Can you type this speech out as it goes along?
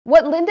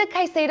What Linda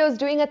Caicedo is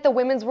doing at the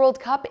Women's World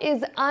Cup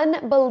is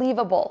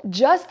unbelievable.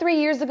 Just 3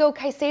 years ago,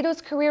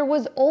 Caicedo's career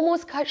was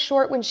almost cut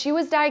short when she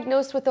was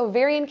diagnosed with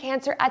ovarian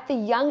cancer at the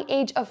young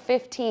age of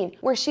 15,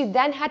 where she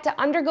then had to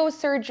undergo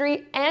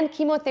surgery and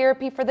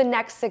chemotherapy for the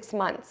next 6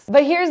 months.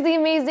 But here's the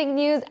amazing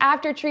news.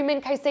 After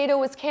treatment, Caicedo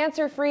was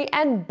cancer-free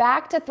and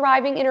back to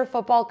thriving in her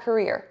football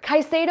career.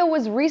 Caicedo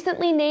was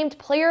recently named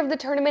player of the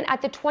tournament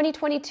at the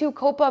 2022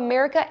 Copa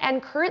America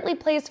and currently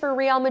plays for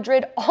Real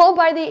Madrid, all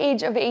by the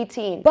age of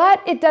 18.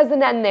 But it doesn't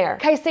end there.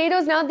 Caicedo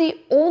is now the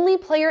only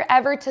player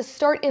ever to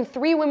start in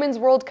 3 Women's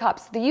World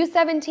Cups, the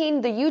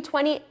U17, the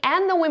U20,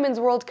 and the Women's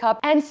World Cup,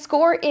 and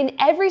score in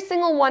every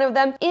single one of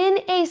them in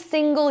a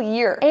single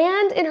year.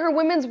 And in her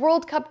Women's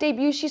World Cup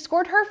debut, she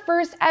scored her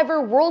first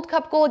ever World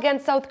Cup goal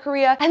against South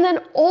Korea, and then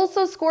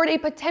also scored a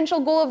potential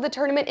goal of the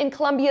tournament in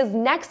Colombia's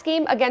next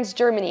game against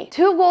Germany.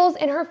 2 goals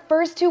in her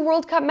first 2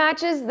 World Cup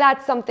matches,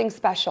 that's something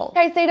special.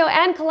 Caicedo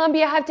and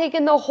Colombia have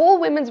taken the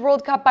whole Women's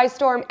World Cup by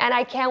storm, and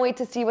I can't wait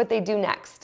to see what they do next.